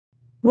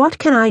"What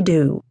can I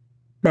do?"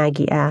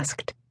 Maggie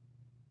asked.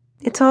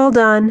 "It's all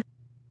done."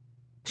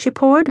 She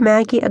poured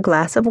Maggie a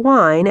glass of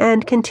wine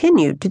and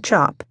continued to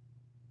chop.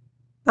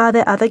 "Are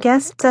there other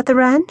guests at the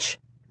ranch?"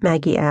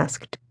 Maggie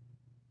asked.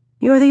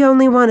 "You're the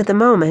only one at the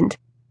moment,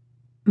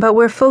 but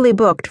we're fully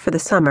booked for the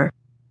summer."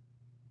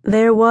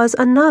 There was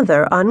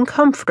another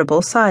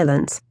uncomfortable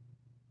silence.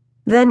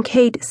 Then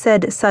Kate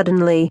said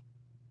suddenly,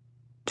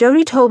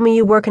 "Jody told me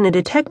you work in a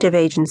detective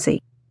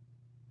agency."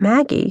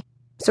 Maggie,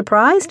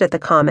 surprised at the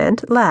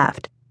comment,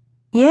 laughed.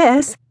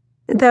 "Yes,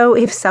 though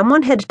if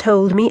someone had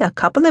told me a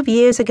couple of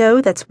years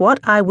ago that's what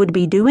I would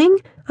be doing,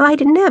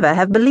 I'd never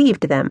have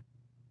believed them.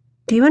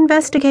 Do you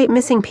investigate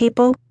missing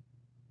people?"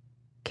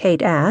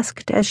 Kate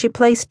asked as she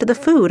placed the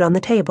food on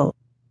the table.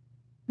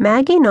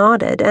 Maggie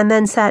nodded and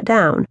then sat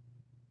down.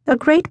 "A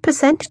great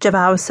percentage of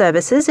our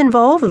services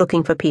involve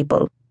looking for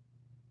people."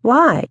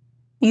 "Why?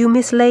 You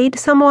mislaid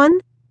someone?"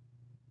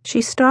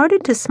 She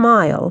started to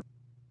smile,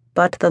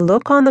 but the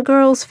look on the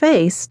girl's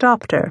face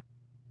stopped her.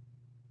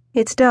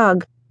 "It's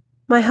Doug,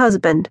 my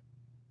husband.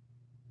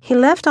 He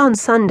left on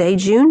Sunday,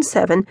 June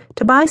 7,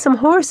 to buy some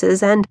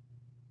horses and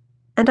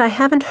I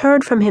haven't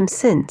heard from him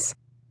since."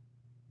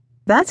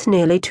 "That's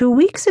nearly 2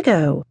 weeks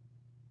ago.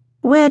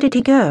 Where did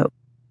he go?"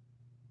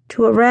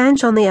 "To a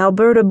ranch on the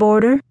Alberta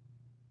border.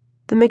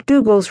 The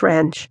McDougal's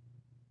ranch.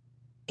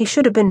 He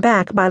should have been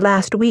back by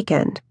last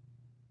weekend."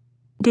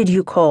 "Did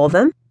you call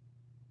them?"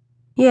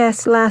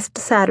 "Yes, last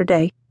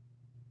Saturday.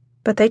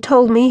 But they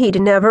told me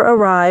he'd never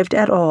arrived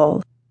at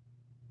all."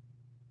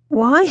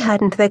 "Why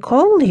hadn't they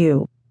called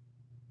you?"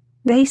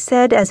 "They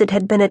said as it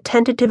had been a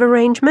tentative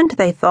arrangement,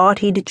 they thought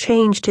he'd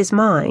changed his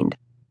mind."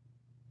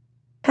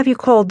 "Have you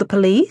called the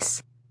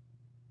police?"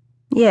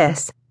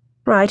 "Yes,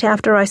 right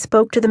after I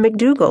spoke to the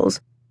McDougals.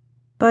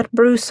 But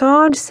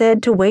Broussard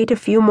said to wait a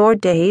few more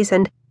days,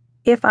 and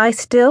if I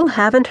still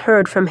haven't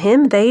heard from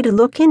him, they'd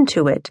look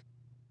into it."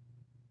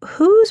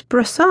 "Who's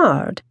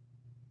Broussard?"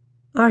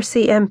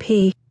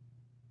 "RCMP."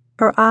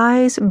 Her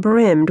eyes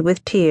brimmed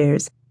with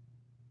tears.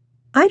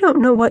 "I don't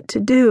know what to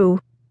do."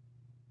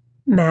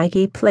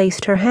 Maggie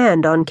placed her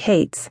hand on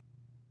Kate's.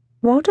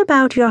 "What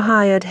about your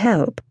hired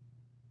help?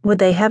 Would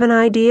they have an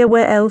idea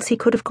where else he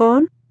could have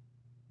gone?"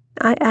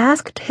 "I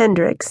asked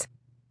Hendricks.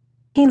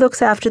 He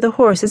looks after the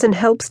horses and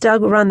helps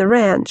Doug run the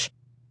ranch.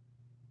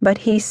 But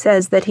he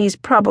says that he's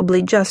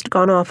probably just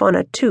gone off on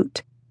a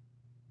toot."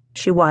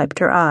 She wiped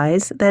her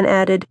eyes, then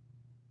added,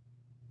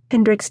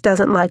 "Hendricks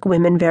doesn't like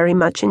women very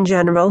much in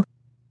general,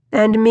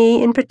 and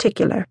me in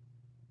particular."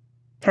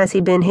 "Has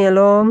he been here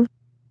long?"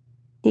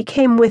 "He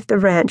came with the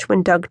ranch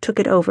when Doug took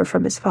it over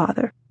from his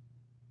father."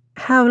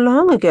 "How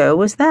long ago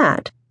was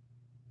that?"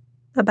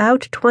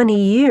 "About 20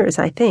 years,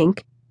 I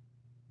think."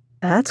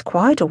 "That's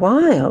quite a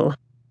while,"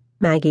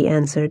 Maggie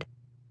answered.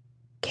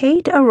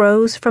 Kate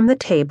arose from the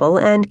table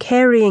and,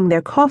 carrying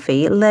their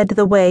coffee, led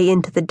the way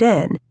into the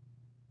den.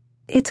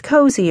 "It's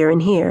cozier in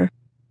here."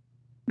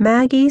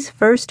 Maggie's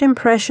first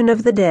impression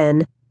of the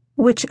den,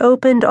 which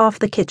opened off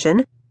the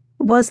kitchen,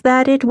 was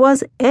that it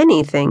was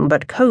anything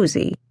but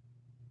cozy.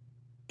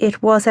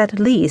 It was at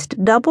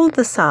least double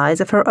the size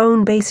of her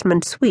own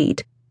basement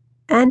suite,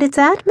 and its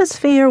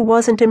atmosphere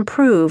wasn't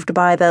improved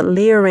by the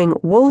leering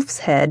wolf's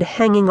head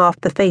hanging off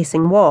the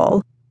facing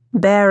wall,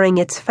 baring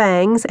its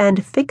fangs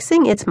and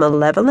fixing its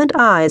malevolent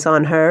eyes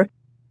on her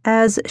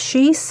as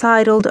she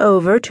sidled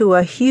over to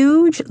a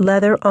huge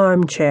leather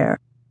armchair.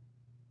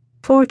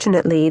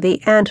 Fortunately, the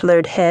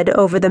antlered head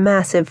over the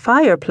massive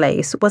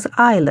fireplace was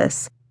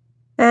eyeless,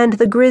 and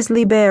the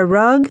grizzly bear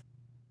rug,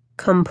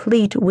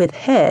 complete with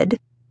head,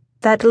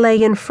 that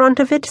lay in front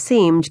of it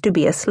seemed to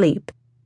be asleep.